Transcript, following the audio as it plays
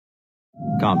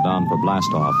countdown for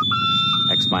blastoff.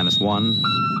 X-1.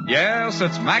 Yes,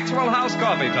 it's Maxwell House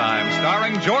Coffee Time,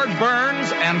 starring George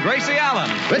Burns and Gracie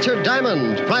Allen. Richard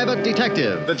Diamond, private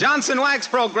detective. The Johnson Wax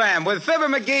Program with Fibber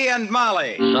McGee and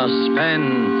Molly.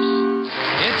 Suspense.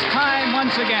 It's time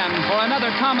once again for another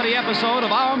comedy episode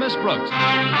of Our Miss Brooks.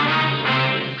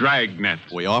 Dragnet.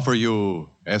 We offer you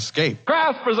Escape.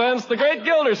 Kraft presents The Great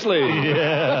Gildersleeve.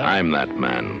 Yeah. I'm that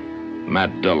man,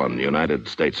 Matt Dillon, United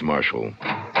States Marshal.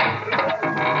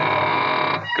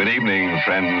 Good evening,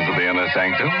 friends of the Inner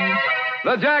Sanctum.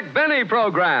 The Jack Benny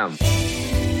Program.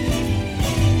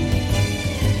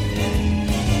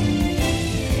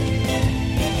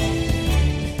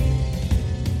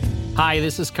 Hi,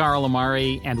 this is Carl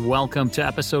Amari, and welcome to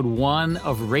episode 1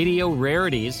 of Radio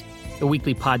Rarities, a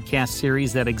weekly podcast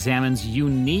series that examines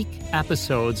unique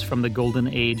episodes from the golden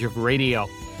age of radio.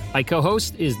 My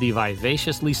co-host is the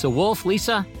vivacious Lisa Wolf.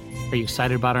 Lisa, are you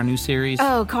excited about our new series?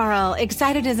 Oh, Carl,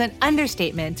 excited is an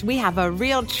understatement. We have a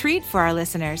real treat for our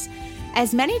listeners.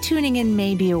 As many tuning in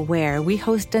may be aware, we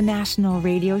host a national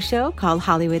radio show called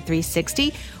Hollywood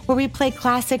 360, where we play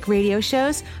classic radio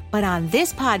shows. But on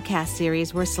this podcast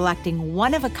series, we're selecting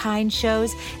one-of-a-kind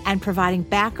shows and providing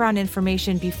background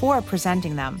information before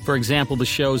presenting them. For example, the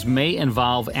shows may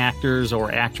involve actors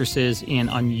or actresses in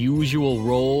unusual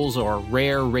roles or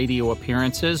rare radio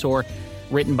appearances, or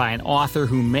written by an author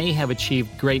who may have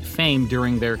achieved great fame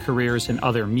during their careers in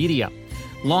other media.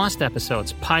 Lost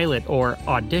episodes, pilot or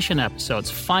audition episodes,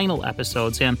 final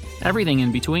episodes, and everything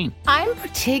in between. I'm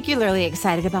particularly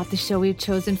excited about the show we've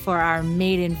chosen for our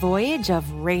maiden voyage of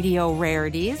Radio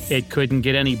Rarities. It couldn't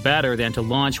get any better than to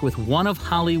launch with one of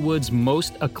Hollywood's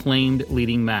most acclaimed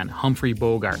leading men, Humphrey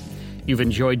Bogart. You've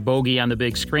enjoyed Bogey on the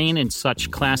big screen in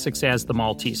such classics as The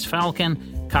Maltese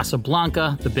Falcon,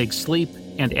 Casablanca, The Big Sleep,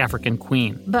 and African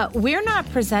Queen. But we're not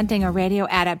presenting a radio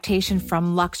adaptation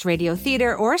from Lux Radio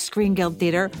Theater or Screen Guild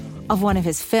Theater of one of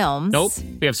his films. Nope,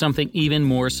 we have something even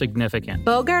more significant.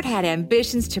 Bogart had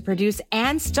ambitions to produce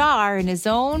and star in his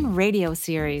own radio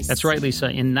series. That's right, Lisa.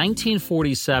 In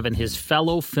 1947, his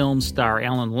fellow film star,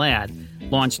 Alan Ladd,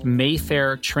 launched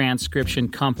Mayfair Transcription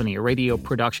Company, a radio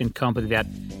production company that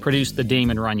produced the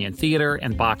Damon Runyon Theater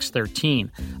and Box 13.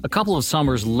 A couple of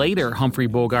summers later, Humphrey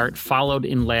Bogart followed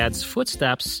in Ladd's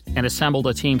footsteps and assembled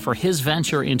a team for his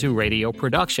venture into radio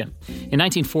production. In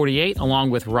 1948, along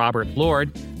with Robert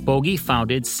Lord, Bogey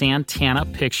founded Santana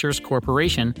Pictures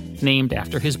Corporation, named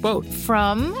after his boat.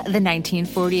 From the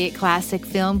 1948 classic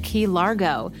film Key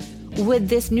Largo. Would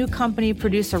this new company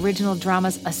produce original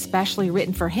dramas especially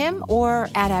written for him or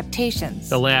adaptations?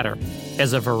 The latter.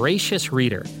 As a voracious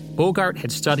reader, Bogart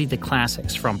had studied the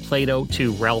classics from Plato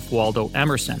to Ralph Waldo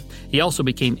Emerson. He also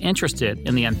became interested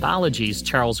in the anthologies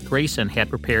Charles Grayson had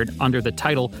prepared under the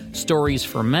title Stories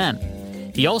for Men.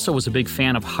 He also was a big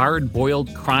fan of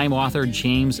hard-boiled crime author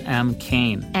James M.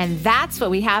 Cain. And that's what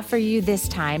we have for you this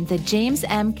time, the James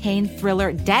M. Cain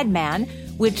thriller Dead Man,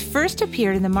 which first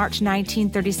appeared in the March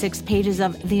 1936 pages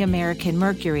of The American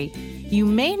Mercury. You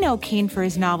may know Cain for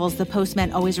his novels The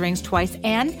Postman Always Rings Twice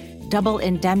and Double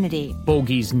Indemnity.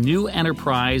 Bogey's new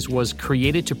enterprise was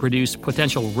created to produce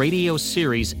potential radio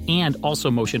series and also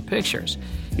motion pictures.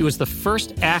 He was the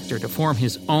first actor to form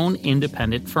his own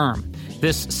independent firm.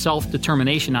 This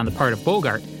self-determination on the part of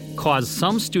Bogart caused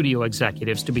some studio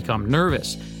executives to become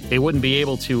nervous. They wouldn't be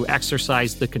able to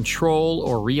exercise the control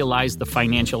or realize the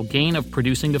financial gain of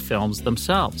producing the films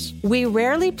themselves. We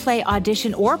rarely play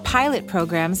audition or pilot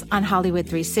programs on Hollywood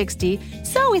 360,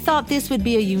 so we thought this would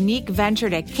be a unique venture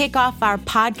to kick off our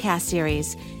podcast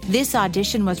series. This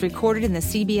audition was recorded in the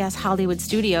CBS Hollywood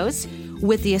studios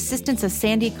with the assistance of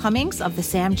Sandy Cummings of the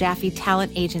Sam Jaffe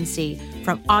Talent Agency.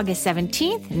 From August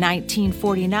 17th,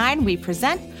 1949, we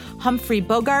present Humphrey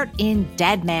Bogart in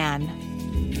Dead Man.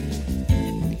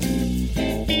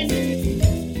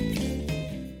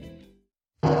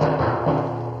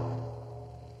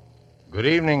 Good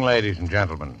evening, ladies and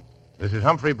gentlemen. This is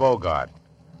Humphrey Bogart.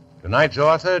 Tonight's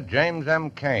author, James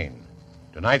M. Cain.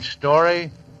 Tonight's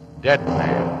story, Dead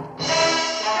Man.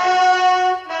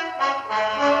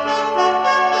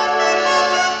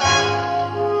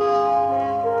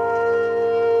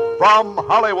 From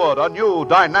Hollywood, a new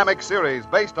dynamic series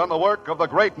based on the work of the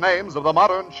great names of the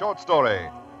modern short story.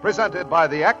 Presented by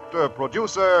the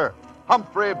actor-producer,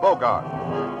 Humphrey Bogart.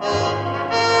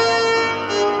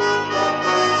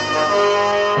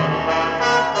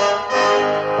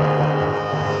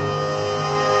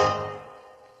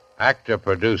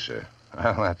 Actor-producer.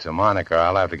 Well, that's a moniker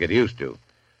I'll have to get used to.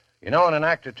 You know, when an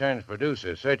actor turns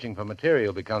producer, searching for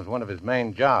material becomes one of his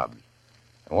main jobs.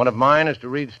 And one of mine is to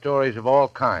read stories of all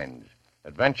kinds.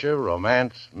 Adventure,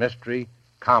 romance, mystery,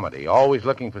 comedy, always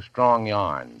looking for strong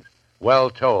yarns, well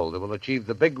told, that will achieve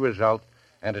the big result,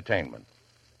 entertainment.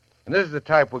 And this is the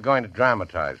type we're going to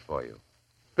dramatize for you.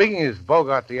 Speaking as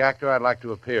Bogart the actor, I'd like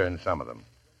to appear in some of them.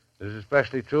 This is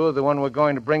especially true of the one we're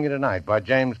going to bring you tonight by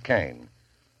James Cain.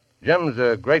 Jim's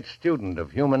a great student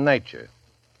of human nature.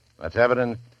 That's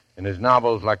evident in his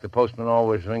novels like The Postman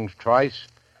Always Rings Twice,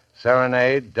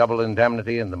 Serenade, Double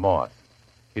Indemnity, and The Moth.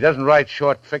 He doesn't write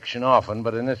short fiction often,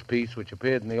 but in this piece, which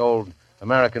appeared in the old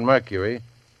American Mercury,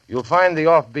 you'll find the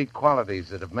offbeat qualities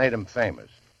that have made him famous.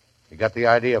 He got the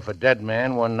idea for Dead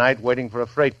Man one night waiting for a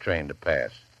freight train to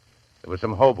pass. There were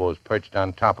some hobos perched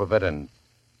on top of it, and,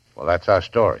 well, that's our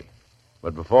story.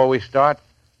 But before we start,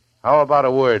 how about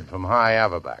a word from High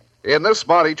Averback? In this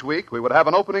spot each week, we would have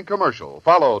an opening commercial,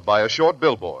 followed by a short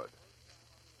billboard.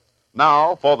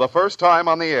 Now, for the first time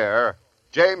on the air,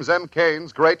 James M.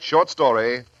 Cain's great short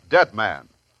story, Dead Man,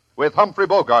 with Humphrey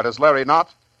Bogart as Larry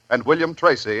Knott and William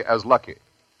Tracy as Lucky.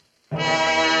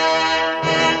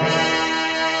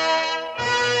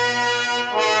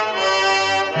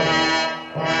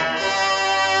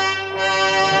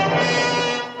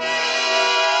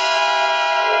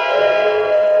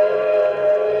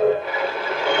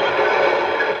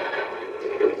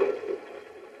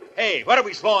 Hey, what are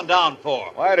we slowing down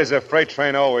for? Why does a freight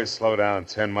train always slow down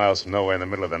 10 miles from nowhere in the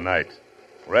middle of the night?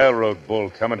 Railroad bull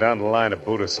coming down the line to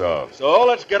boot us off. So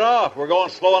let's get off. We're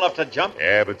going slow enough to jump.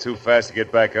 Yeah, but too fast to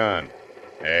get back on.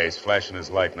 Hey, he's flashing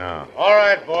his light now. All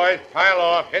right, boys, pile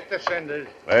off. Hit the cinders.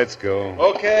 Let's go.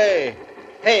 Okay.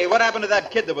 Hey, what happened to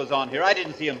that kid that was on here? I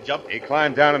didn't see him jump. He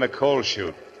climbed down in a coal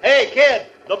chute. Hey, kid,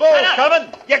 the bull's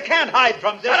coming. You can't hide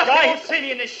from this guy. You don't see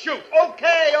me in this chute.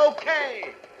 Okay.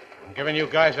 I'm giving you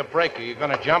guys a break. Are you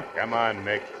going to jump? Come on,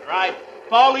 Mick. Right.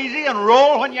 Fall easy and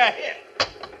roll when you hit.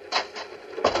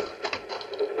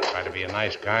 Try to be a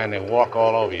nice guy and they walk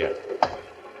all over you.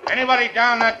 Anybody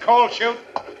down that coal chute?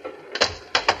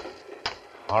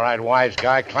 All right, wise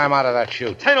guy, climb out of that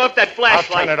chute. Turn off that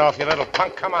flashlight. I'll turn it off, you little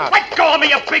punk. Come out. Let go of me,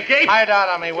 you big ape. Hide out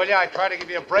on me, will you? I try to give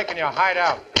you a break and you hide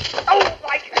out. Oh,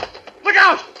 look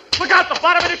out. Look out, the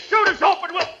bottom of the chute is open.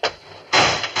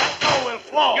 We'll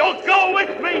fall. You'll go with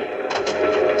me.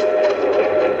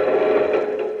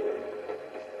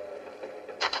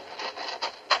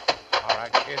 All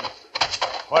right, kid.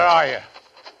 Where are you?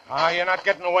 You're not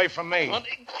getting away from me. Let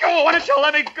me go. Why don't you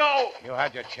let me go? You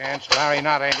had your chance. Larry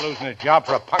Knott ain't losing his job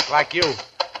for a punk like you.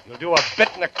 You'll do a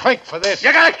bit and a clink for this.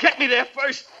 You gotta get me there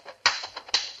first.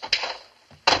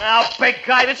 Now, big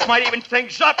guy, this might even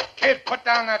things up. Kid, put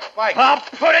down that spike. I'll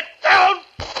put it down.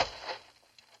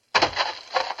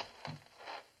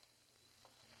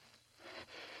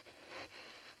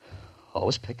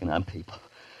 Always picking on people.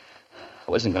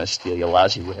 I wasn't going to steal your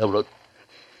lousy railroad.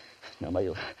 Now,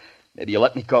 maybe you'll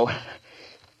let me go.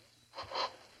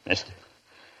 Mister.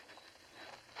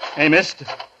 Hey, mister.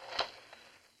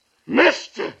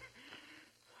 Mister!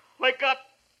 Wake up!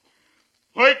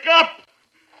 Wake up!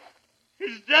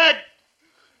 He's dead!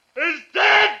 He's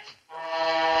dead!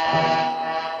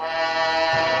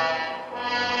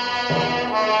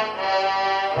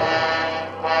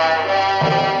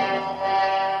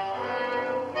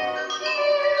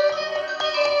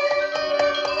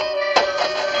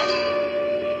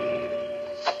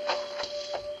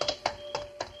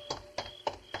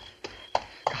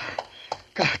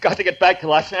 Got to get back to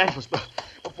Los Angeles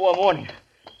before morning.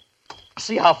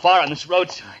 See how far on this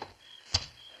roadside.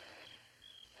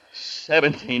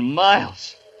 17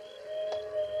 miles.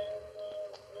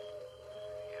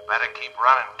 You better keep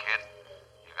running, kid.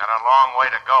 You got a long way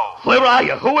to go. Where are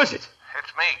you? Who is it?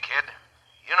 It's me, kid.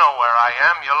 You know where I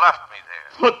am. You left me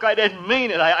there. Look, I didn't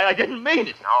mean it. I didn't mean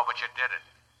it. No, but you did it.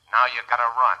 Now you gotta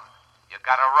run. You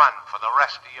gotta run for the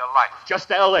rest of your life. Just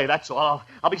to L.A., that's all.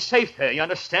 I'll be safe there. You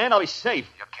understand? I'll be safe.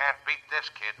 You can't beat this,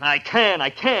 kid. I can.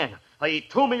 I ate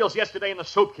 2 meals yesterday in the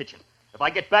soup kitchen. If I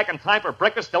get back in time for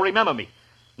breakfast, they'll remember me.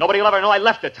 Nobody will ever know I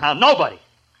left the town. Nobody.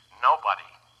 Nobody.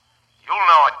 You'll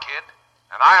know it, kid.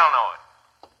 And I'll know it.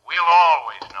 We'll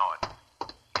always know it.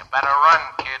 You better run,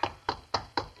 kid.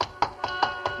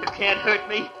 You can't hurt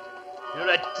me. You're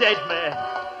a dead man.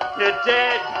 You're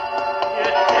dead. You're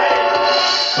dead.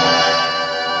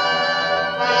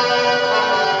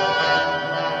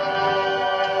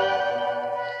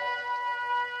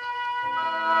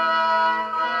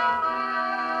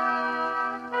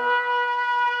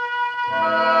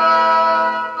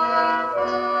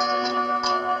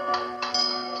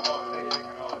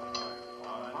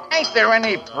 Ain't there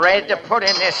any bread to put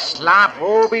in this slop?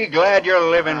 Oh, be glad you're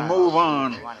living. Move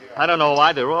on. I don't know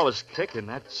why they're always kicking.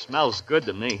 That smells good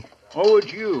to me. Oh,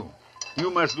 it's you.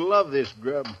 You must love this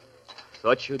grub.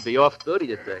 Thought you'd be off duty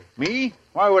today. Me?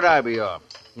 Why would I be off?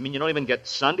 You mean you don't even get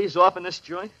Sundays off in this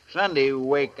joint? Sunday,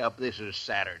 wake up. This is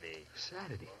Saturday.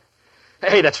 Saturday?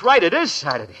 Hey, that's right. It is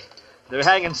Saturday. They're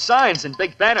hanging signs and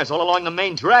big banners all along the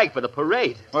main drag for the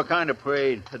parade. What kind of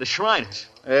parade? For the Shriners.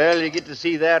 Well, you get to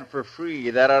see that for free.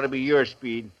 That ought to be your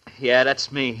speed. Yeah,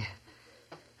 that's me.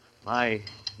 My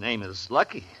name is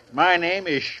Lucky. My name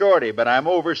is Shorty, but I'm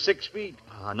over 6 feet.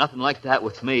 Nothing like that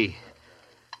with me.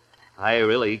 I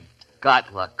really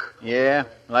got luck. Yeah?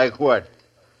 Like what?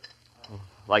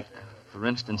 Like, for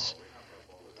instance,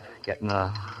 getting a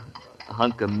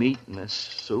hunk of meat in this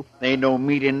soup. Ain't no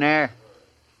meat in there.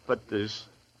 But there's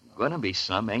gonna be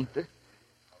some, ain't there?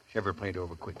 Shove her plate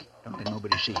over quick. Don't let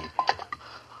nobody see you.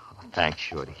 Thanks,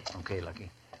 Shorty. Okay,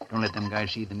 Lucky. Don't let them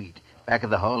guys see the meat. Back of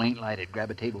the hall ain't lighted. Grab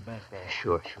a table back there.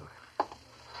 Sure.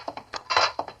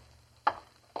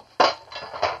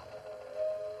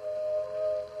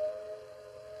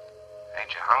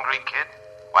 Ain't you hungry, kid?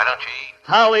 Why don't you eat?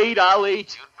 I'll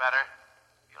eat. You'd better.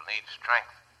 You'll need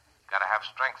strength. Gotta have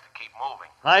strength to keep moving.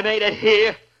 I made it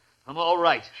here. I'm all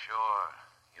right. Sure.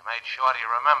 You made Shorty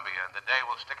remember you, and the day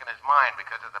will stick in his mind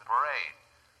because of the parade.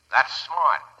 That's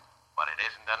smart, but it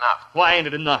isn't enough. Why ain't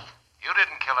it enough? You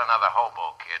didn't kill another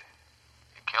hobo, kid.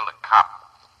 You killed a cop.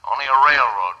 Only a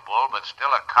railroad bull, but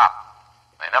still a cop.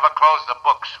 They never close the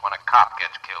books when a cop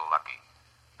gets killed, Lucky.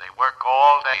 They work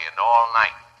all day and all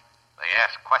night. They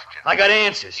ask questions. I got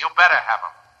answers. You better have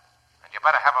them. And you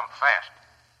better have them fast.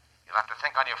 You'll have to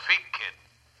think on your feet, kid.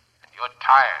 And you're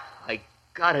tired. I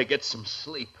gotta get some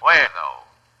sleep. Where, though?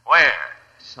 Where?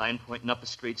 Sign pointing up the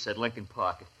street said Lincoln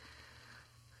Park.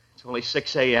 It's only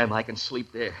 6 a.m. I can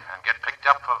sleep there. And get picked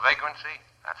up for vagrancy?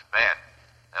 That's bad.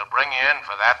 They'll bring you in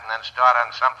for that and then start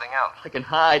on something else. I can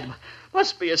hide.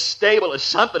 Must be a stable or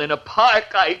something in a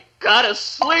park. I gotta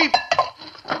sleep.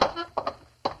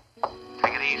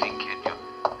 Take it easy, kid.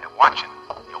 You're watching.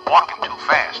 You're walking too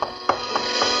fast.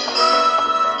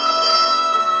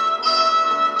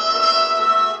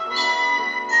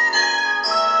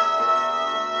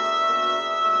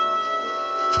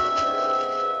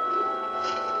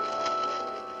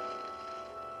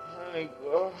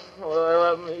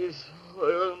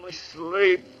 Let me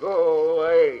sleep. Go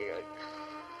away.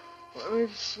 Let me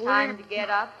sleep. Time to get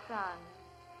up, son.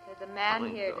 There's a man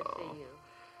here to see you.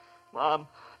 Mom,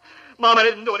 I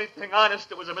didn't do anything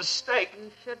honest. It was a mistake.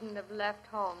 You shouldn't have left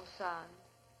home, son.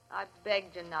 I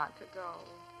begged you not to go.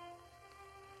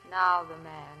 Now the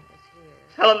man is here.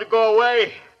 Tell him to go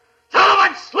away. Tell him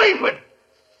I'm sleeping.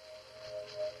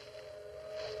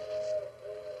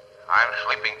 I'm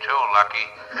sleeping too, Lucky.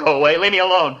 Go away. Leave me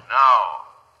alone. No.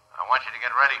 I want you to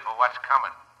get ready for what's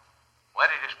coming. Where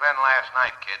did you spend last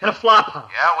night, kid? In a flop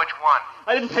house. Yeah, which one?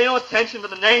 I didn't pay no attention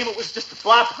to the name. It was just a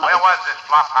flop house. Where was this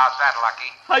flop house at, Lucky?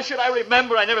 How should I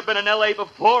remember? I never been in L.A.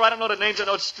 before. I don't know the names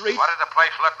of no streets. What did the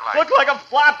place look like? Looked like a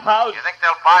flop house. You think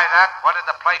they'll buy that? What did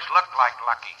the place look like,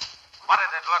 Lucky? What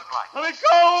did it look like? Let me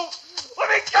go!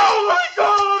 Let me go! Let me go!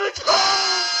 Let me go!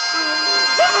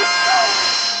 Let me go!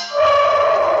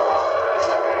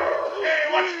 Hey,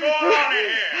 what's going on in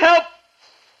here? Help!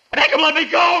 Make him let me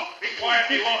go! Be quiet,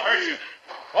 he won't hurt you.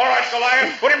 All right,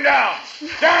 Goliath, put him down.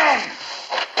 Down!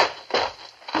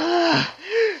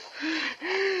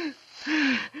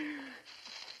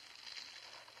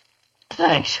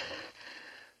 Thanks.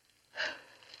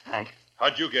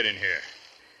 How'd you get in here?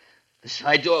 The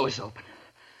side door was open.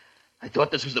 I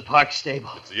thought this was the park stable.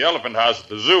 It's the elephant house at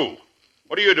the zoo.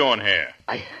 What are you doing here?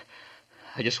 I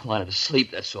just wanted to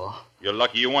sleep, that's all. You're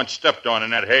lucky you weren't stepped on in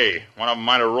that hay. One of them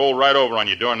might have rolled right over on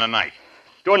you during the night.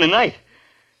 During the night?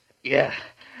 Yeah,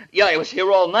 I was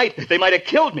here all night. They might have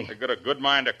killed me. They got a good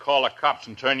mind to call the cops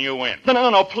and turn you in.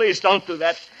 No, please don't do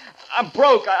that. I'm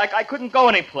broke. I couldn't go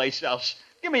anyplace else.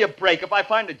 Give me a break. If I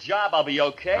find a job, I'll be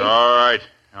okay. All right.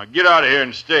 Now get out of here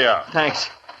and stay out. Thanks.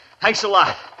 Thanks a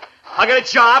lot. I'll get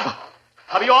a job.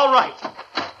 I'll be all right. So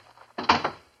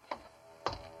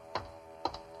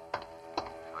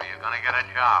you're going to get a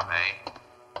job, eh?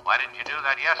 Why didn't you do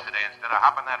that yesterday instead of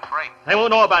hopping that freight? They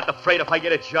won't know about the freight if I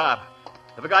get a job.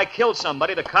 If a guy killed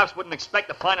somebody, the cops wouldn't expect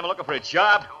to find him looking for a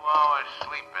job. 2 hours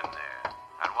sleep in there.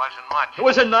 That wasn't much. It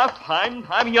was enough.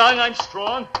 I'm young. I'm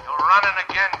strong. You're running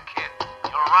again, kid.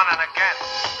 You're running again.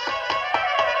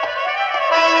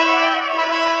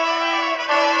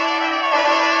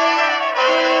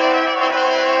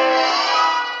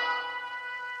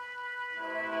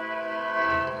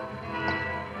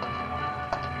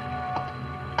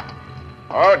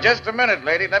 Oh, just a minute,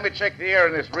 lady. Let me check the air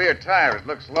in this rear tire. It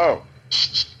looks low.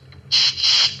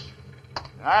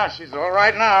 Ah, she's all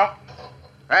right now.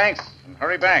 Thanks, and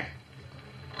hurry back.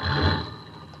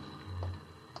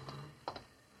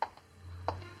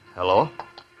 Hello?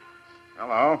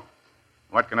 Hello.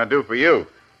 What can I do for you?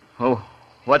 Oh,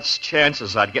 what's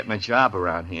chances I'd get my job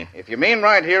around here? If you mean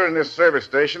right here in this service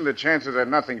station, the chances are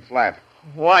nothing flat.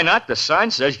 Why not? The sign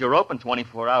says you're open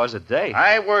 24 hours a day.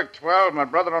 I work 12. My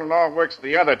brother-in-law works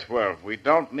the other 12. We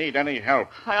don't need any help.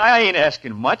 I ain't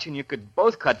asking much, and you could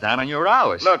both cut down on your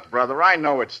hours. Look, brother, I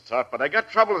know it's tough, but I got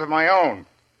troubles of my own.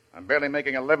 I'm barely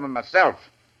making a living myself.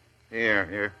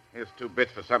 Here's 2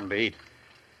 bits for something to eat.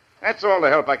 That's all the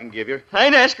help I can give you. I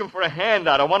ain't asking for a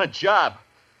handout. I want a job.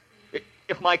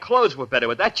 If my clothes were better,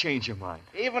 would that change your mind?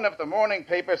 Even if the morning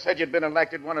paper said you'd been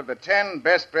elected one of the 10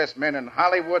 best-dressed men in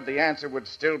Hollywood, the answer would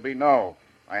still be no.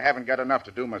 I haven't got enough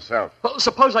to do myself. Well,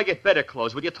 suppose I get better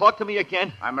clothes. Would you talk to me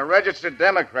again? I'm a registered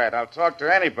Democrat. I'll talk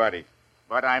to anybody.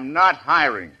 But I'm not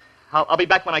hiring. I'll be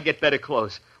back when I get better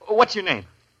clothes. What's your name?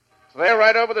 It's there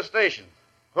right over the station.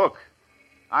 Hook.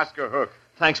 Oscar Hook.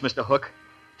 Thanks, Mr. Hook.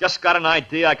 Just got an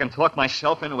idea I can talk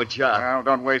myself into a job. Well,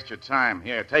 don't waste your time.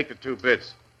 Here, take the 2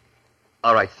 bits.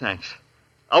 All right, thanks.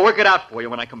 I'll work it out for you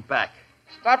when I come back.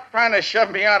 Stop trying to shove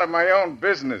me out of my own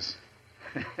business.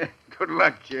 Good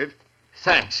luck, kid.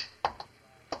 Thanks. I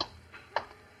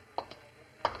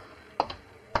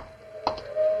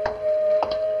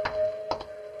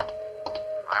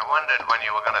wondered when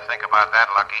you were going to think about that,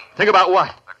 Lucky. Think about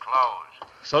what? The clothes.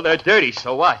 So they're dirty,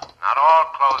 so what? Not all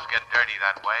clothes get dirty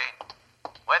that way.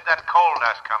 Where'd that coal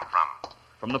dust come from?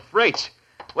 From the freights.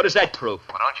 What does that prove?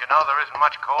 Well, don't you know there isn't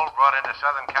much coal brought into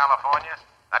Southern California?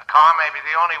 That car may be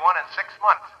the only one in 6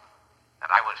 months.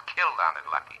 And I was killed on it,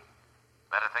 Lucky.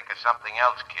 Better think of something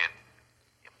else, kid.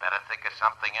 You better think of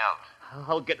something else.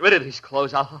 I'll get rid of these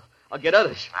clothes. I'll get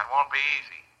others. That won't be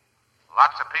easy.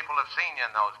 Lots of people have seen you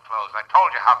in those clothes. I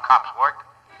told you how cops worked.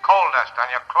 Coal dust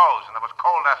on your clothes, and there was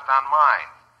coal dust on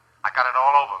mine. I got it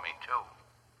all over me, too.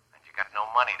 And you got no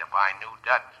money to buy new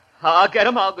duds. I'll get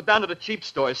them. I'll go down to the cheap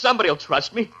stores. Somebody will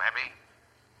trust me. Maybe.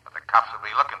 But the cops will be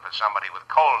looking for somebody with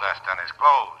coal dust on his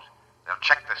clothes. They'll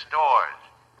check the stores.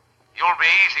 You'll be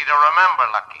easy to remember,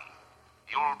 Lucky.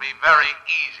 You'll be very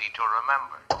easy to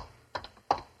remember.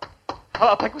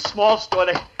 I'll pick a small store.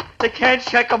 They can't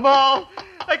check them all.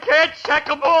 They can't check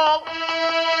them all.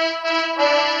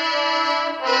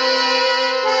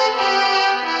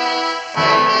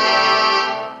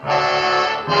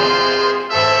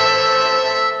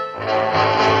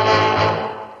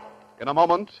 In a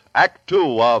moment, Act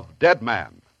 2 of Dead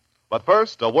Man. But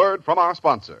first, a word from our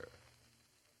sponsor.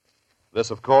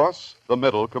 This, of course, the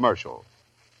middle commercial.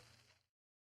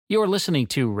 You're listening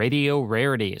to Radio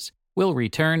Rarities. We'll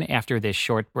return after this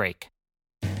short break.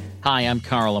 Hi, I'm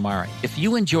Carl Amari. If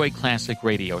you enjoy classic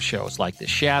radio shows like The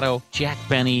Shadow, Jack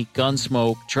Benny,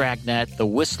 Gunsmoke, Dragnet, The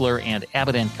Whistler, and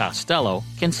Abbott and Costello,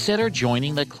 consider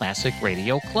joining the Classic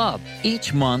Radio Club.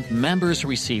 Each month, members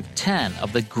receive 10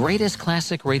 of the greatest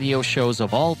classic radio shows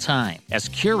of all time. As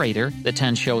curator, the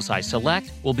 10 shows I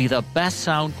select will be the best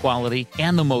sound quality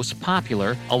and the most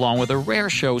popular, along with a rare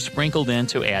show sprinkled in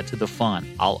to add to the fun.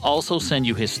 I'll also send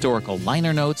you historical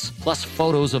liner notes, plus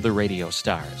photos of the radio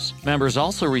stars. Members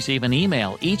also receive an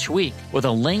email each week with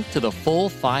a link to the full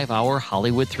 5-hour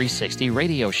Hollywood 360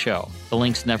 radio show. The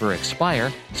links never expire,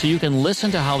 so you can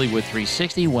listen to Hollywood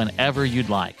 360 whenever you'd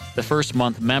like. The first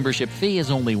month membership fee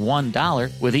is only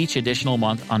 $1, with each additional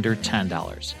month under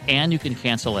 $10. And you can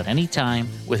cancel at any time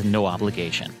with no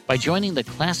obligation. By joining the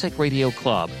Classic Radio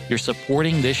Club, you're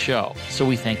supporting this show, so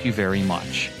we thank you very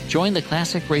much. Join the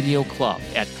Classic Radio Club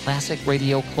at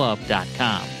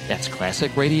ClassicRadioClub.com. That's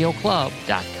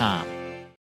ClassicRadioClub.com.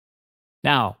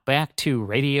 Now, back to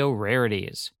Radio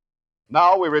Rarities.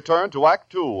 Now we return to Act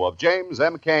 2 of James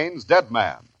M. Cain's Dead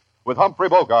Man, with Humphrey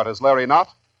Bogart as Larry Knott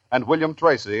and William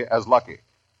Tracy as Lucky.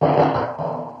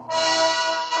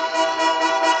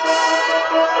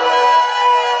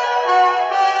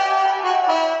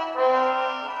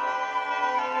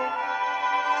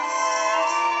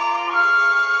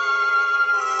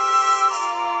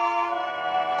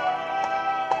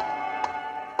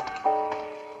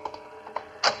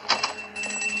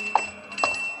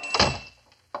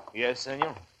 Yes,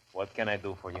 senor. What can I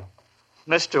do for you?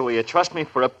 Mister, will you trust me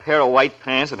for a pair of white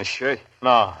pants and a shirt?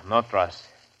 No, no trust.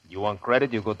 You want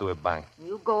credit, you go to a bank.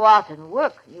 You go out and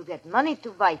work. You get money to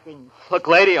buy things. Look,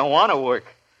 lady, I want to work.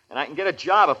 And I can get a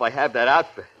job if I have that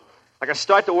outfit. I can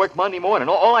start to work Monday morning.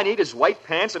 All I need is white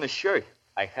pants and a shirt.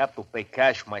 I have to pay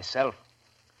cash myself.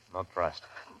 No trust.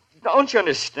 Don't you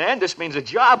understand? This means a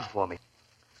job for me.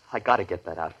 I got to get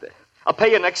that outfit. I'll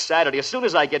pay you next Saturday as soon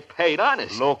as I get paid,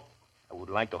 honest. Look, I would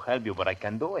like to help you, but I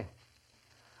can't do it.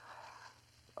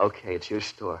 Okay, it's your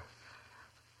store.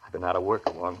 I've been out of work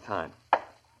a long time.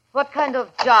 What kind of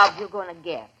job you going to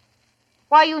get?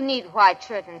 Why you need white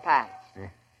shirt and pants?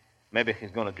 Maybe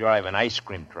he's going to drive an ice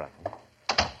cream truck.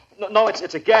 No,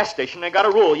 it's a gas station. They got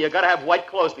a rule. You got to have white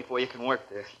clothes before you can work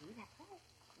there.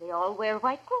 They all wear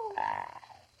white clothes.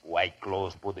 White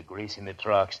clothes put the grease in the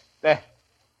trucks.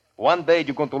 One day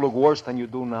you're going to look worse than you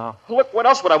do now. Look, what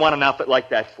else would I want an outfit like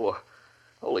that for?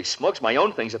 Holy smokes, my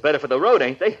own things are better for the road,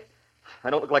 ain't they?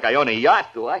 I don't look like I own a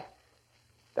yacht, do I?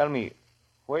 Tell me,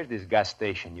 where's this gas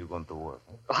station you're going to work?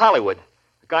 Hollywood.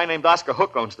 A guy named Oscar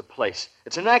Hook owns the place.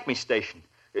 It's an Acme station.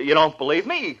 You don't believe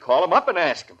me? Call him up and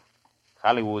ask him.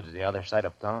 Hollywood's the other side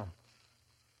of town.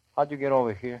 How'd you get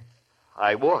over here?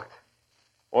 I walked.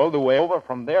 All the way over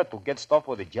from there to get stuff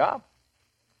for the job?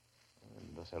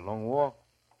 That's a long walk.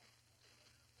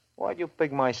 Why'd you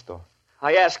pick my store?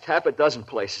 I asked half a dozen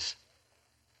places.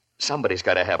 Somebody's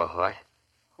got to have a heart.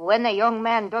 When a young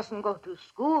man doesn't go to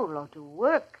school or to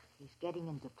work, he's getting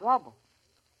into trouble.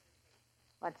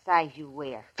 What size you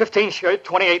wear? 15 shirt,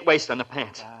 28 waist on the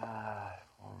pants.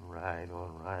 All right.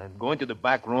 Go into the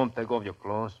back room, take off your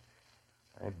clothes.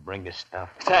 I bring the stuff.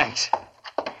 Thanks.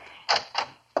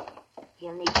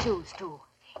 He'll need shoes, too.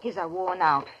 His are worn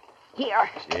out. Here.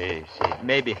 See.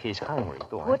 Maybe he's hungry,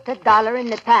 too. Put $1 in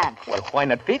the pants. Well, why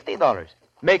not $50?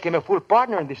 Make him a full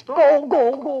partner in the store.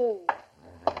 Go.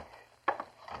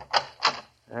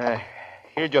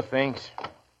 Here's your things.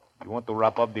 You want to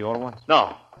wrap up the old ones?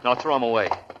 No, throw them away.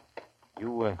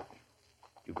 You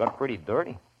got pretty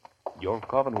dirty. You're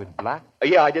covered with black?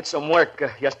 Yeah, I did some work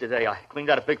yesterday. I cleaned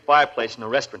out a big fireplace in the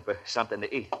restaurant for something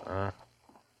to eat.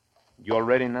 You all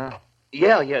ready now?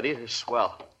 Yeah, these are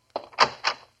swell.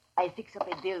 I'll fix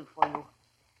up a bill for you.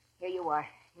 Here you are.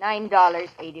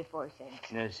 $9.84.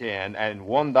 Yes, and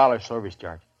 $1 service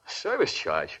charge. Service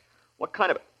charge? What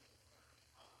kind of...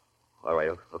 All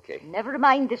right, okay. Never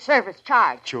mind the service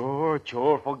charge. Sure.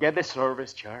 Forget the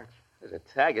service charge. There's a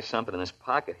tag or something in this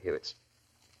pocket here. It's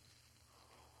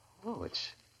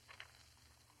 $1.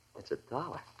 That's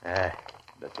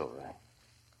all right.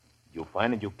 You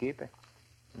find it, you keep it.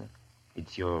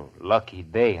 It's your lucky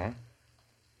day, huh?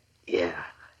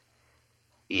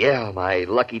 Yeah, my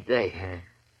lucky day.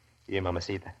 Here,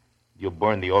 mamacita. You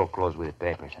burn the old clothes with the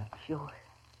papers, huh? Sure.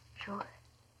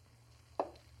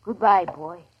 Goodbye,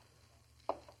 boy.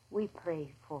 We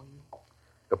prayed for you.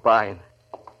 Goodbye,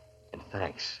 and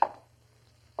thanks.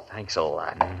 Thanks a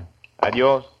lot.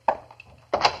 Adios. Made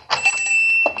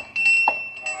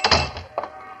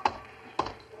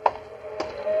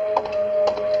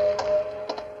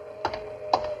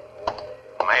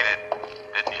it,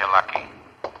 didn't you, Lucky?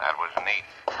 That was neat.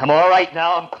 I'm all right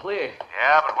now. I'm clear.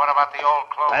 Yeah, but what about the old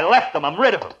clothes? I left them. I'm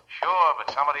rid of them. Sure, but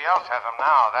somebody else has them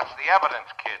now. That's the evidence,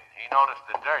 kid. He noticed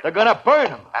the dirt. They're gonna burn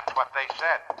them. That's what they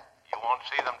said. You won't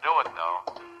see them do it, though.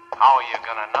 How are you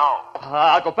gonna know?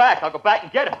 I'll go back and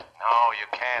get them. No, you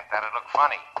can't. That'd look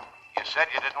funny. You said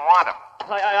you didn't want them.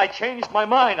 I changed my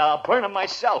mind. I'll burn them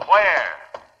myself. Where?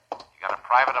 You got a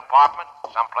private apartment?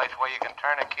 Someplace where you can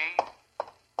turn a key?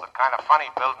 Look kind of funny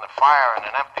building a fire in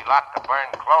an empty lot to burn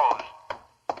clothes.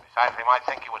 Besides, they might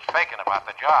think you was faking about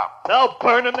the job. They'll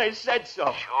burn them. They said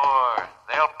so. Sure,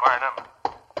 they'll burn them.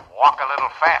 Walk a little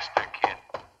faster, kid.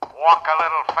 Walk a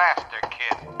little faster,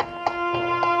 kid.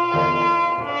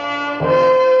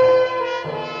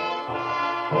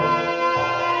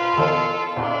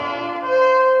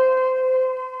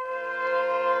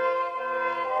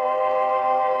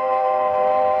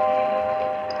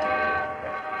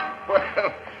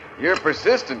 Well, you're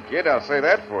persistent, kid. I'll say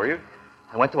that for you.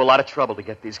 I went to a lot of trouble to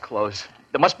get these clothes.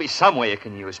 There must be some way you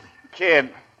can use me. Kid,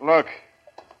 look.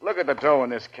 Look at the dough in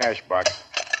this cash box.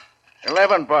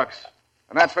 $11.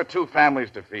 And that's for 2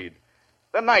 families to feed.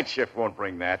 The night shift won't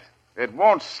bring that. It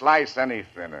won't slice any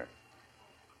thinner.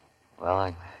 Well,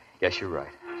 I guess you're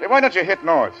right. Say, why don't you hit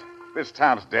north? This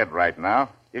town's dead right now.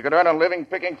 You could earn a living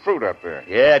picking fruit up there.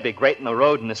 Yeah, I'd be great in the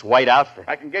road in this white outfit.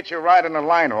 I can get you a ride in a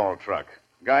line haul truck.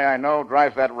 Guy I know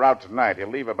drives that route tonight. He'll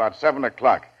leave about 7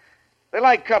 o'clock. They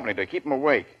like company to keep 'em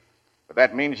awake. But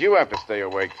that means you have to stay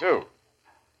awake, too.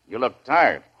 You look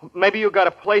tired. Maybe you got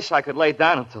a place I could lay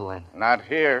down until then. Not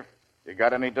here. You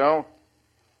got any dough?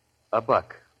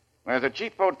 $1. There's a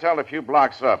cheap hotel a few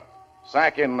blocks up.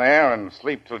 Sack in there and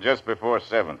sleep till just before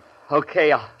 7.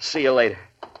 Okay, I'll see you later.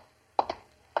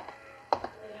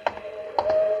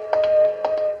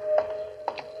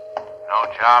 No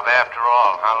job after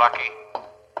all, huh, Lucky?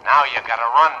 Now you gotta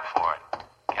run for it.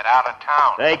 Get out of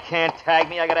town. They can't tag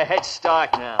me. I got a head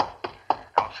start now.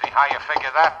 Don't see how you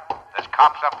figure that. There's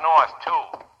cops up north, too.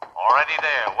 Already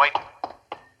there, waiting.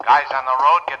 Guys on the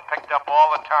road get picked up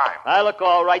all the time. I look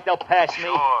all right. They'll pass me.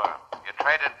 Sure. You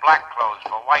traded black clothes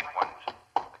for white ones.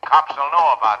 The cops will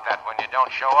know about that when you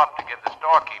don't show up to give the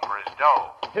storekeeper his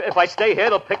dough. If I stay here,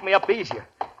 they'll pick me up easier.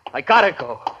 I gotta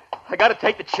go. I gotta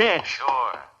take the chance.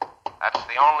 Sure. That's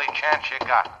the only chance you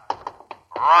got.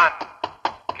 Run.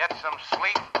 Get some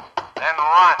sleep, then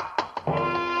run.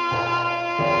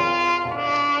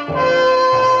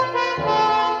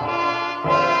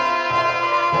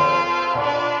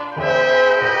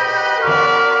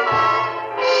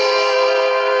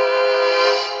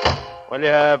 What'll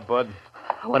you have, bud?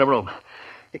 I want a room.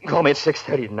 You can call me at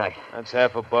 6:30 tonight. That's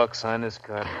 $50. Sign this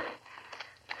card.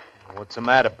 What's the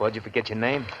matter, bud? You forget your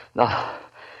name? No,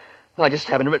 I just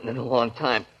haven't written it in a long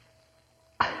time.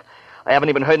 I haven't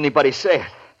even heard anybody say it,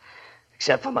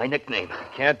 except for my nickname. You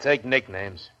can't take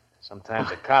nicknames. Sometimes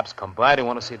the cops come by. They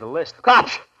want to see the list.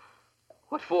 Cops?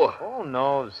 What for? Who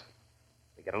knows?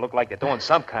 They gotta look like they're doing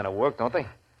some kind of work, don't they?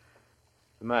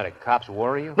 What's the matter? Cops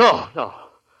worry you? No.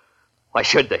 Why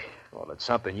should they? Well, it's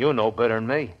something you know better than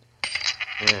me.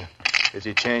 Yeah. Here's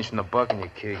your change from the buck and your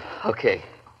key. Okay.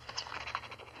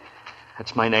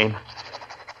 That's my name.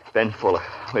 Ben Fuller.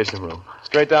 Where's the room?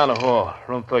 Straight down the hall.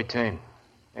 Room 13.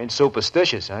 Ain't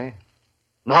superstitious, eh?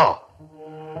 No.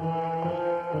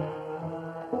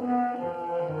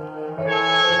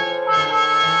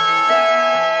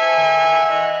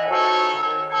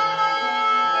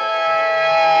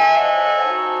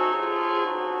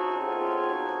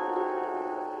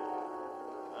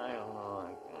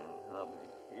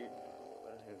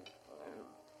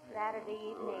 Saturday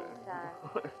evening,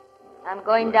 son. I'm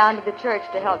going down to the church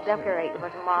to help decorate for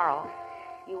tomorrow.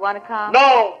 You want to come?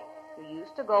 No! You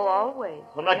used to go always.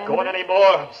 I'm not remember? going anymore.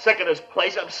 I'm sick of this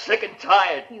place. I'm sick and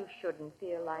tired. You shouldn't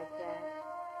feel like that.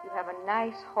 You have a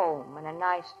nice home and a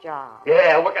nice job.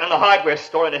 Yeah, working in a hardware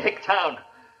store in a hick town.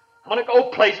 I want to go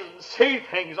places and see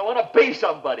things. I want to be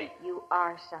somebody. You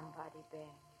are somebody, Ben.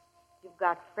 You've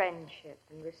got friendship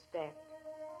and respect.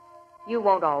 You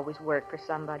won't always work for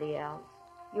somebody else.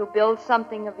 You'll build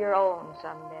something of your own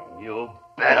someday. You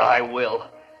bet I will.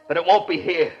 But it won't be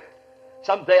here.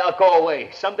 Someday I'll go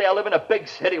away. Someday I'll live in a big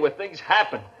city where things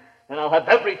happen. And I'll have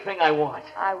everything I want.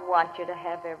 I want you to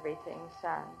have everything,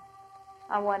 son.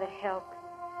 I want to help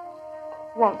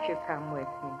you. Won't you come with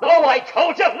me? No, I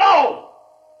told you, no!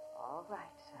 All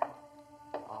right, son.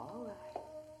 All right.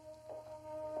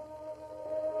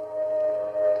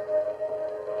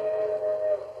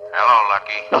 Hello,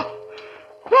 Lucky.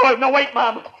 No, wait,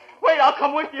 Mom. Wait, I'll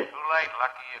come with you. Too late,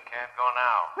 Lucky. You can't go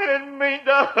now. I didn't mean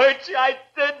to hurt you. I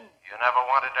didn't. You never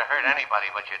wanted to hurt anybody,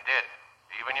 but you did.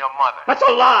 Even your mother. That's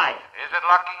a lie. Is it,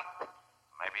 Lucky?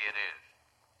 Maybe it is.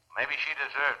 Maybe she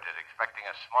deserved it, expecting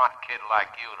a smart kid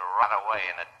like you to run away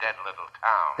in a dead little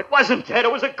town. It wasn't dead.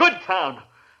 It was a good town.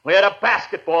 We had a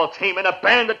basketball team and a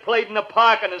band that played in the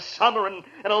park in the summer and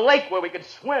a lake where we could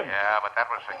swim. Yeah, but that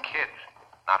was for kids,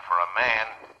 not for a man.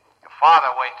 Your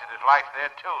father wasted his life there,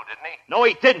 too, didn't he? No,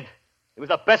 he didn't. He was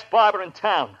the best barber in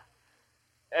town.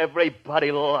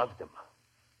 Everybody loved him.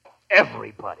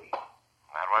 Everybody.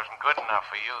 That wasn't good enough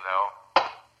for you, though.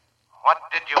 What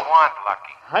did you want,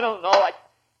 Lucky? I don't know.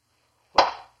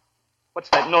 What's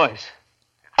that noise?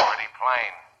 It's pretty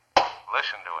plain.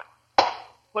 Listen to it.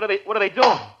 What are they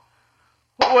doing?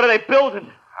 What are they building?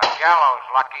 A gallows,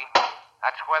 Lucky.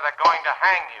 That's where they're going to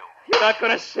hang you. You're not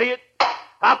going to see it?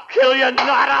 I'll kill you,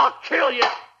 not I'll kill you.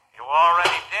 You already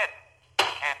did.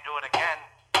 You can't do it again.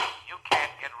 You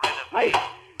can't get rid of me.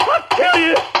 I'll kill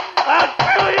you. I'll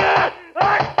kill you.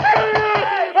 I'll kill you.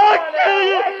 I'll kill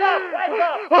you. Wake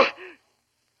up.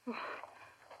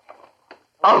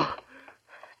 Oh,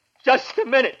 just a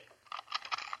minute.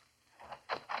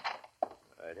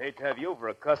 I'd hate to have you for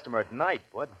a customer at night,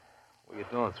 bud. What are you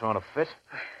doing, throwing a fit?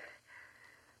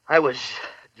 I was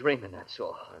dreaming, that's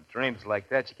all. Dreams like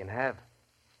that you can have.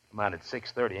 Come on at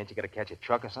 6:30. Ain't you got to catch a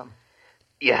truck or something?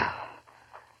 Yeah,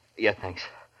 thanks.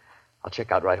 I'll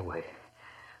check out right away.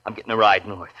 I'm getting a ride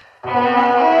north.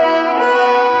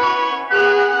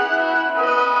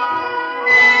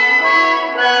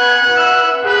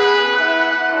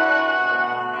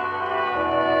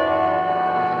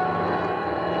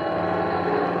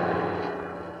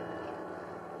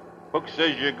 Book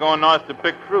says you're going north to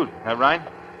pick fruit. That right?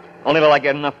 Only till I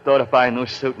get enough dough to buy a new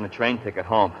suit and a train ticket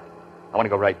home. I want to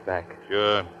go right back.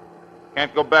 Sure.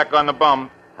 Can't go back on the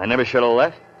bum. I never should have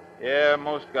left? Yeah,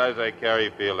 most guys I carry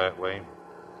feel that way.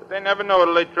 But they never know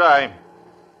till they try.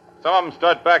 Some of them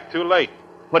start back too late.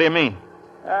 What do you mean?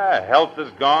 Health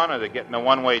is gone or they're getting a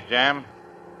one-way jam.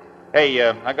 Hey,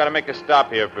 I got to make a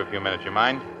stop here for a few minutes. You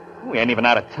mind? We ain't even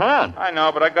out of town. I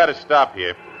know, but I got to stop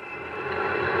here.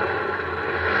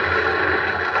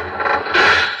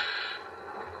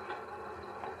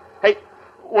 Hey,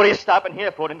 what are you stopping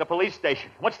here for in the police station?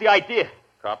 What's the idea?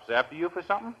 Cops after you for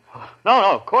something?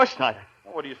 No, of course not.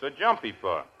 Well, what are you so jumpy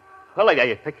for? Well,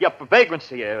 they pick you up for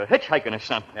vagrancy, hitchhiking or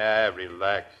something. Yeah,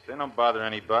 relax. They don't bother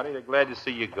anybody. They're glad to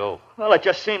see you go. Well, it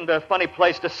just seemed a funny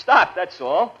place to stop, that's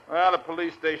all. Well, the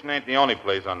police station ain't the only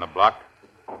place on the block.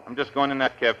 I'm just going in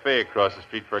that cafe across the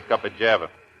street for a cup of Java.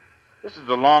 This is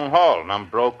a long haul, and I'm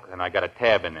broke, and I got a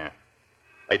tab in there.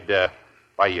 I'd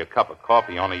buy you a cup of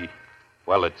coffee, only,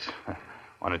 well, it's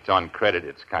when it's on credit,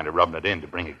 it's kind of rubbing it in to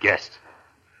bring a guest.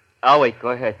 I'll wait. Go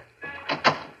ahead.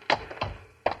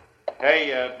 Hey,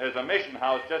 there's a mission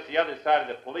house just the other side of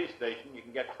the police station. You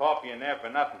can get coffee in there for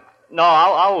nothing. No,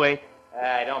 I'll wait.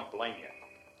 I don't blame you.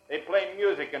 They play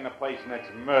music in the place, and it's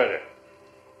murder.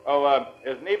 Oh,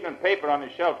 there's an evening paper on the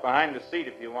shelf behind the seat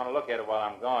if you want to look at it while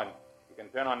I'm gone. You can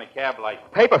turn on the cab light.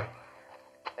 Paper?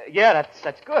 Yeah,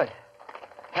 that's good.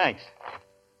 Thanks.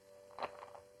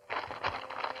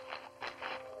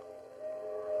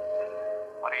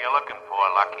 What are you looking for,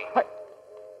 Lucky?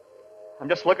 I'm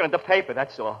just looking at the paper,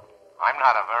 that's all. I'm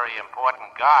not a very important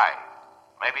guy.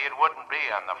 Maybe it wouldn't be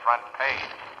on the front page.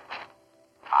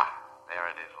 Ah, there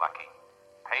it is, Lucky.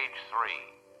 Page 3.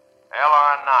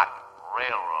 L.R. Knott,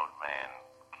 railroad man,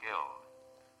 killed.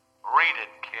 Read it,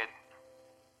 kid.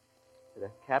 The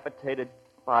decapitated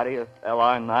body of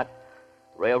L.R. Knott,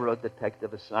 railroad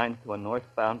detective assigned to a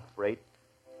northbound freight,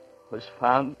 was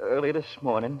found early this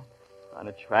morning on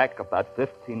a track about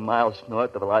 15 miles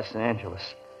north of Los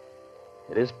Angeles.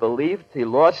 It is believed he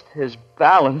lost his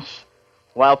balance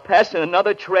while passing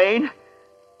another train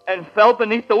and fell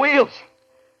beneath the wheels.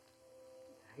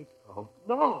 They don't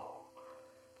know.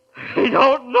 They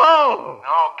don't know.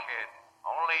 No, kid.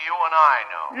 Only you and I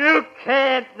know. You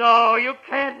can't know. You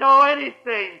can't know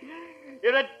anything.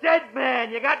 You're a dead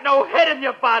man. You got no head in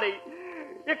your body.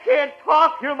 You can't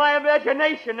talk. You're my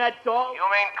imagination, that's all. You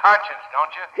mean conscience,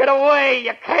 don't you? Get away.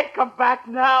 You can't come back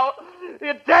now.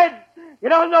 You're dead. You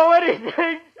don't know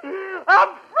anything. I'm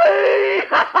free.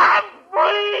 I'm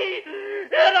free.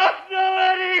 You don't know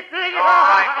anything. All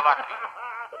right, Lucky.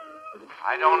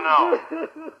 I don't know.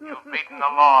 You've beaten the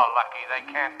law, Lucky.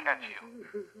 They can't catch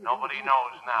you. Nobody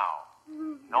knows now.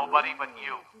 Nobody but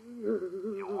you.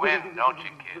 You win, don't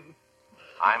you, kid?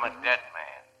 I'm a dead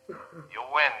man. You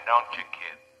win, don't you,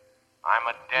 kid? I'm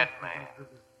a dead man.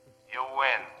 You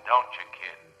win, don't you,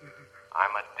 kid?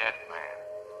 I'm a dead man.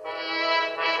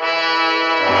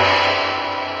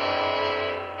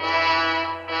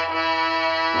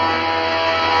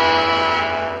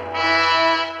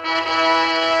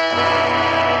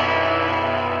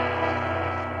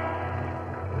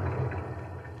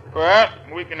 Well,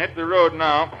 we can hit the road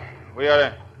now. We ought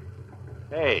to...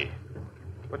 Hey,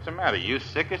 what's the matter? You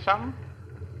sick or something?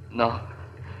 No,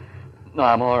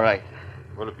 I'm all right.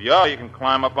 Well, if you are, you can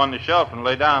climb up on the shelf and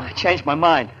lay down. I changed my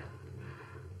mind.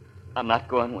 I'm not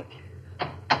going with you.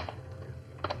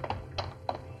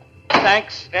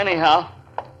 Thanks, anyhow.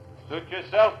 Suit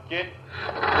yourself, kid.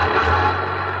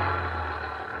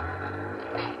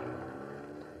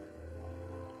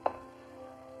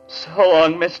 So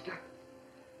long, mister.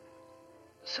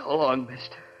 So long,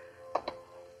 mister.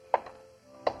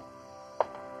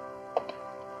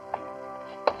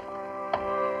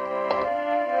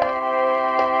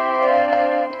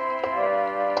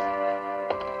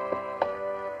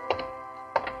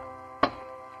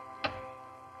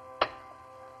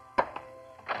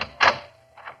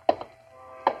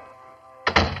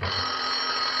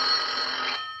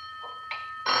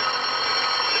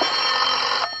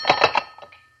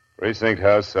 Precinct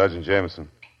House, Sergeant Jameson.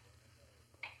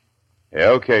 Yeah,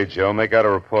 okay, Joe. Make out a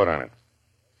report on it.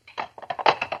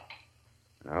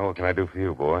 Now, what can I do for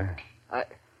you, boy? I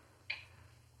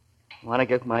want to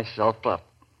give myself up.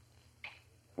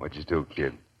 What'd you do,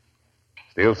 kid?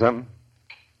 Steal something?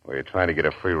 Or you trying to get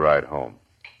a free ride home?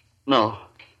 No.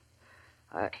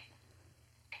 I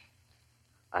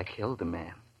killed a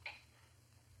man.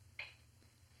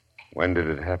 When did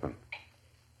it happen?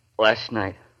 Last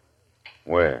night.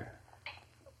 Where?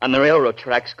 On the railroad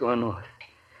tracks going north.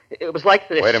 It was like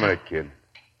this. Wait a minute, kid.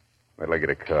 Wait till I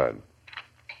get a card.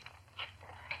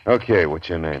 Okay, what's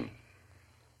your name?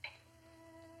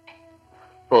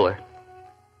 Fuller.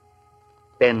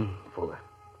 Ben Fuller.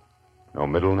 No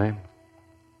middle name?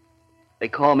 They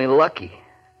call me Lucky.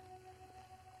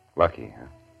 Lucky, huh?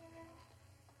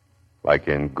 Like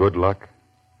in good luck?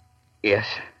 Yes.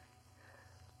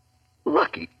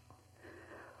 Lucky.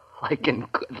 Like in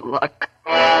good luck.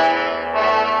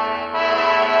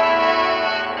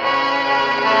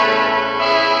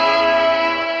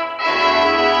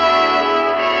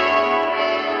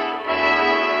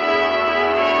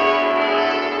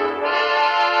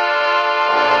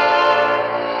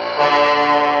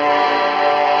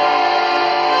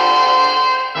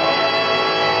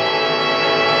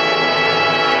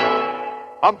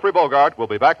 Humphrey Bogart will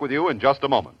be back with you in just a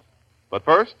moment. But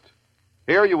first,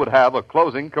 here you would have a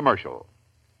closing commercial.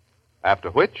 After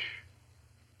which,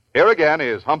 here again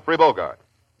is Humphrey Bogart.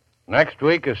 Next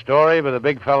week, a story by the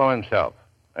big fellow himself,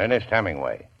 Ernest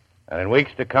Hemingway. And in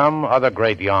weeks to come, other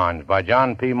great yarns by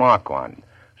John P. Marquand,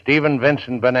 Stephen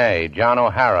Vincent Benet, John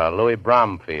O'Hara, Louis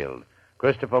Bromfield,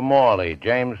 Christopher Morley,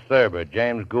 James Thurber,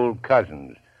 James Gould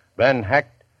Cousins, Ben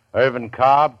Hecht, Irvin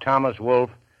Cobb, Thomas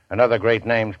Wolfe, and other great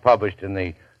names published in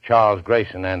the Charles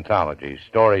Grayson anthology,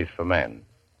 Stories for Men.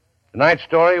 Tonight's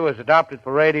story was adapted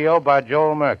for radio by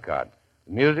Joel Murcott.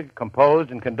 The music composed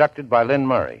and conducted by Lynn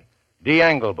Murray. Dee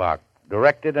Engelbach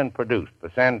directed and produced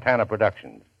for Santana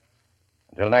Productions.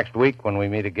 Until next week when we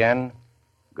meet again,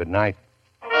 good night.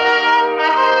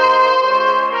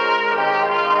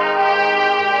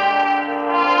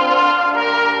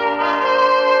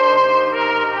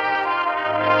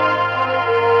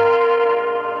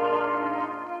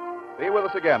 Be with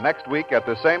us again next week at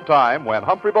the same time when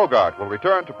Humphrey Bogart will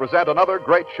return to present another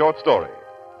great short story,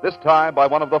 this time by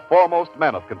one of the foremost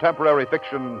men of contemporary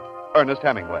fiction, Ernest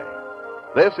Hemingway.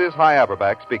 This is Hy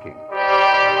Averback speaking.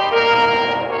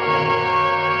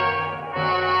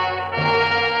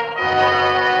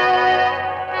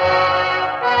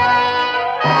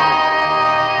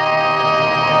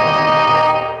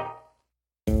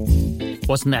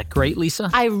 Wasn't that great, Lisa?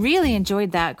 I really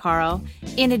enjoyed that, Carl.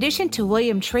 In addition to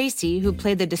William Tracy, who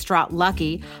played the distraught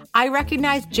Lucky, I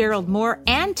recognized Gerald Moore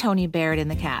and Tony Baird in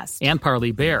the cast. And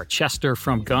Parley Bear, Chester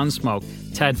from Gunsmoke,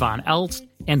 Ted Von Elst,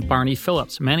 and Barney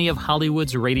Phillips, many of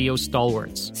Hollywood's radio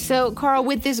stalwarts. So, Carl,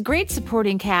 with this great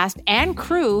supporting cast and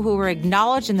crew who were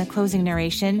acknowledged in the closing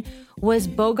narration, was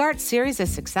Bogart's series a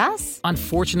success?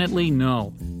 Unfortunately,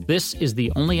 no. This is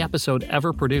the only episode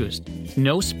ever produced.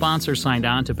 No sponsor signed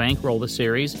on to bankroll the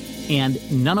series, and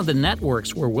none of the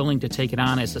networks were willing to take it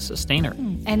on as a sustainer.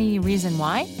 Any reason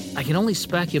why? I can only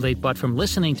speculate, but from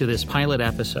listening to this pilot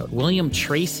episode, William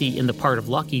Tracy in the part of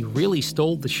Lucky really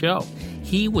stole the show.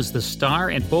 He was the star,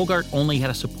 and Bogart only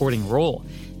had a supporting role.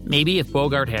 Maybe if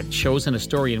Bogart had chosen a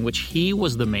story in which he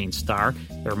was the main star,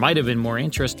 there might have been more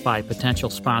interest by potential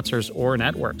sponsors or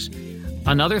networks.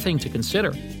 Another thing to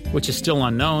consider, which is still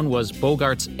unknown, was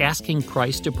Bogart's asking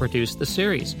price to produce the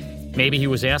series. Maybe he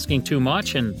was asking too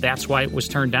much, and that's why it was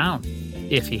turned down.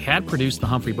 If he had produced the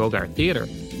Humphrey Bogart Theater,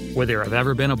 would there have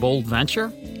ever been a bold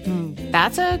venture?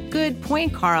 That's a good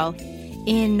point, Carl.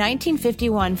 In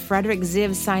 1951, Frederick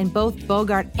Ziv signed both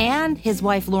Bogart and his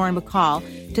wife Lauren Bacall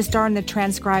to star in the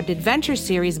transcribed adventure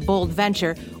series Bold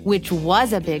Venture, which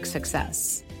was a big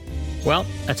success. Well,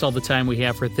 that's all the time we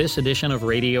have for this edition of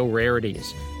Radio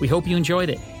Rarities. We hope you enjoyed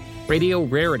it. Radio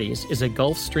Rarities is a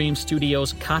Gulfstream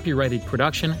Studios copyrighted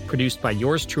production produced by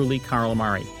yours truly, Carl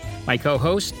Amari. My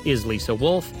co-host is Lisa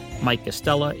Wolf. Mike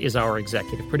Costella is our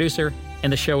executive producer,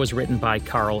 and the show is written by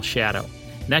Carl Shadow.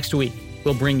 Next week,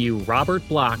 we'll bring you Robert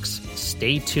Bloch's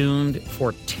Stay Tuned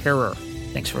for Terror.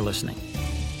 Thanks for listening.